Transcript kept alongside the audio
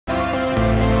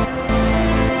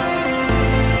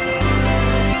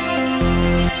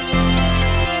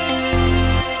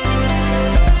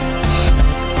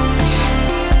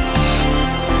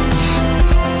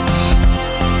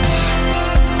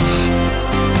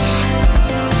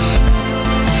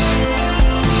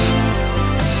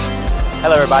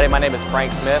Hello everybody, my name is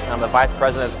Frank Smith. I'm the Vice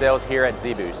President of Sales here at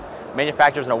zBoost.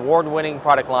 Manufactures an award-winning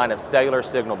product line of cellular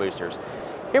signal boosters.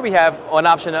 Here we have an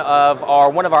option of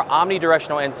one of our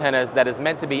omnidirectional antennas that is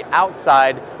meant to be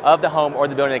outside of the home or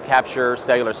the building to capture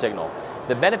cellular signal.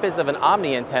 The benefits of an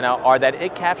Omni antenna are that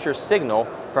it captures signal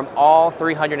from all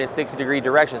 360-degree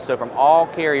directions, so from all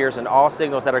carriers and all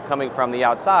signals that are coming from the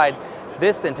outside.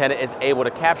 This antenna is able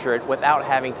to capture it without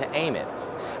having to aim it.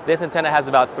 This antenna has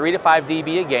about 3 to 5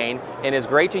 dB a gain and is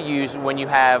great to use when you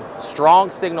have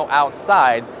strong signal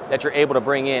outside that you're able to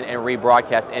bring in and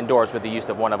rebroadcast indoors with the use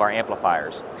of one of our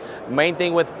amplifiers. The main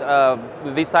thing with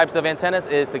these types of antennas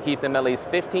is to keep them at least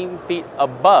 15 feet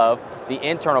above the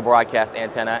internal broadcast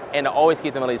antenna and to always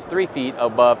keep them at least 3 feet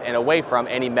above and away from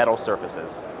any metal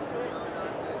surfaces.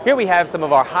 Here we have some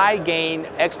of our high gain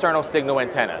external signal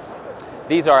antennas.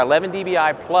 These are 11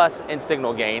 dBi plus in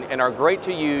signal gain and are great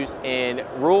to use in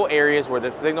rural areas where the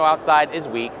signal outside is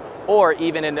weak, or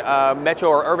even in metro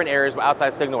or urban areas where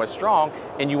outside signal is strong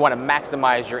and you want to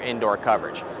maximize your indoor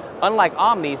coverage. Unlike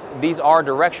Omnis, these are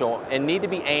directional and need to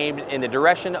be aimed in the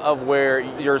direction of where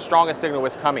your strongest signal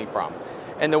is coming from.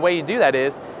 And the way you do that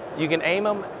is you can aim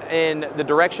them in the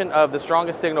direction of the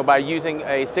strongest signal by using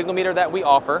a signal meter that we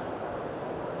offer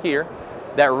here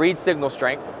that reads signal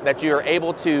strength, that you are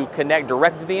able to connect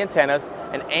directly to the antennas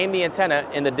and aim the antenna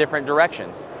in the different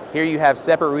directions. Here you have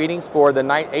separate readings for the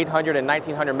 800 and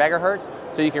 1900 megahertz,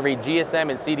 so you can read GSM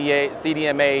and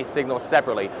CDMA signals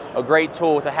separately. A great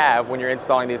tool to have when you're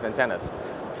installing these antennas.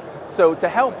 So to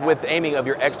help with aiming of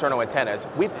your external antennas,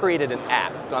 we've created an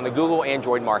app on the Google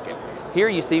Android market. Here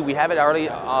you see we have it already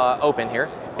open here,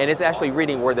 and it's actually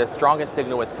reading where the strongest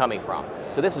signal is coming from.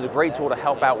 So this is a great tool to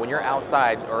help out when you're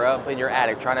outside or up in your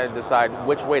attic trying to decide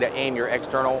which way to aim your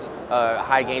external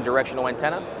high gain directional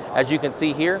antenna. As you can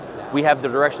see here, we have the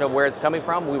direction of where it's coming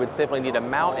from. We would simply need to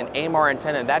mount and aim our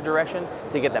antenna in that direction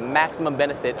to get the maximum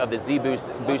benefit of the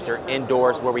zBoost booster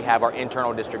indoors where we have our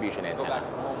internal distribution antenna.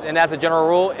 And as a general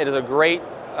rule, it is a great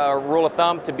rule of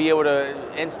thumb to be able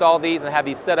to install these and have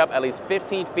these set up at least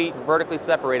 15 feet vertically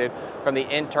separated from the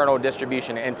internal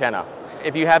distribution antenna.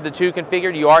 If you have the two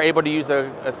configured, you are able to use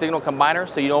a signal combiner,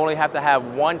 so you only have to have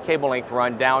one cable length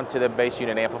run down to the base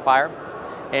unit amplifier.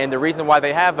 And the reason why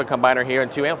they have a combiner here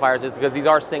and two amplifiers is because these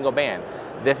are single band.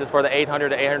 This is for the 800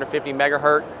 to 850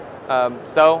 megahertz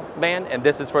cell band, and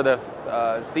this is for the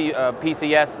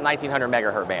PCS 1900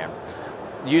 megahertz band.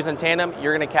 Using tandem,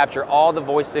 you're going to capture all the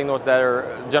voice signals that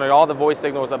are, generally all the voice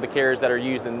signals of the carriers that are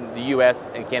used in the US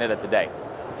and Canada today.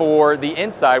 For the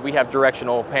inside, we have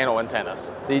directional panel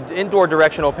antennas. The indoor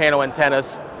directional panel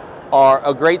antennas are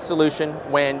a great solution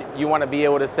when you want to be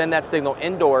able to send that signal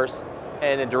indoors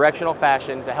in a directional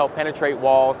fashion to help penetrate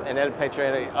walls and then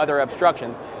penetrate other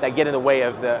obstructions that get in the way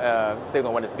of the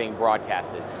signal when it's being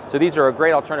broadcasted. So these are a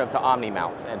great alternative to Omni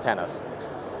mounts antennas.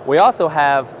 We also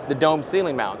have the dome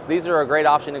ceiling mounts. These are a great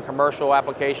option in commercial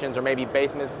applications or maybe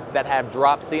basements that have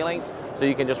drop ceilings. So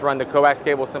you can just run the coax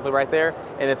cable simply right there,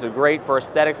 and it's great for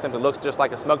aesthetics. Simply looks just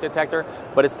like a smoke detector,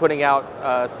 but it's putting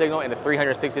out signal in a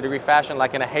 360-degree fashion,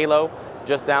 like in a halo,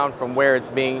 just down from where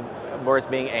it's being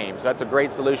aimed. So that's a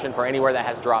great solution for anywhere that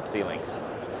has drop ceilings.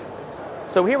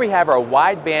 So here we have our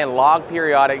wideband log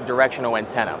periodic directional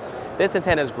antenna. This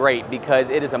antenna is great because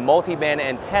it is a multi-band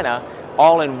antenna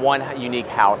all in one unique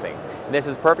housing. And this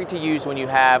is perfect to use when you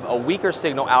have a weaker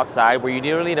signal outside where you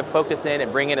really need to focus in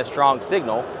and bring in a strong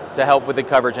signal to help with the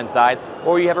coverage inside,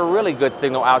 or you have a really good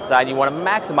signal outside and you want to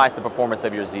maximize the performance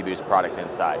of your zBoost product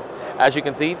inside. As you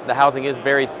can see, the housing is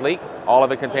very sleek, all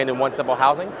of it contained in one simple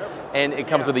housing, and it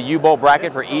comes with a U-bolt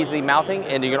bracket for easy mounting,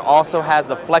 and you can also has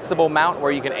the flexible mount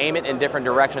where you can aim it in different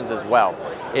directions as well.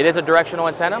 It is a directional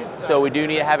antenna, so we do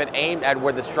need to have it aimed at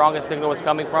where the strongest signal is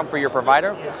coming from for your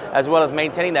provider, as well as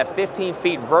maintaining that 15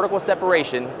 feet vertical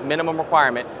separation minimum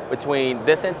requirement between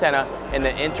this antenna and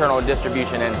the internal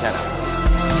distribution antenna.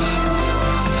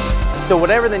 So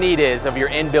whatever the need is of your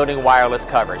in-building wireless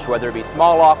coverage, whether it be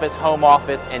small office, home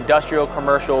office, industrial,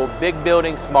 commercial, big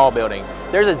building, small building,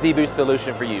 there's a zBoost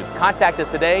solution for you. Contact us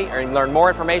today and learn more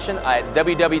information at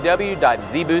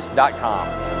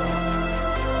www.zboost.com.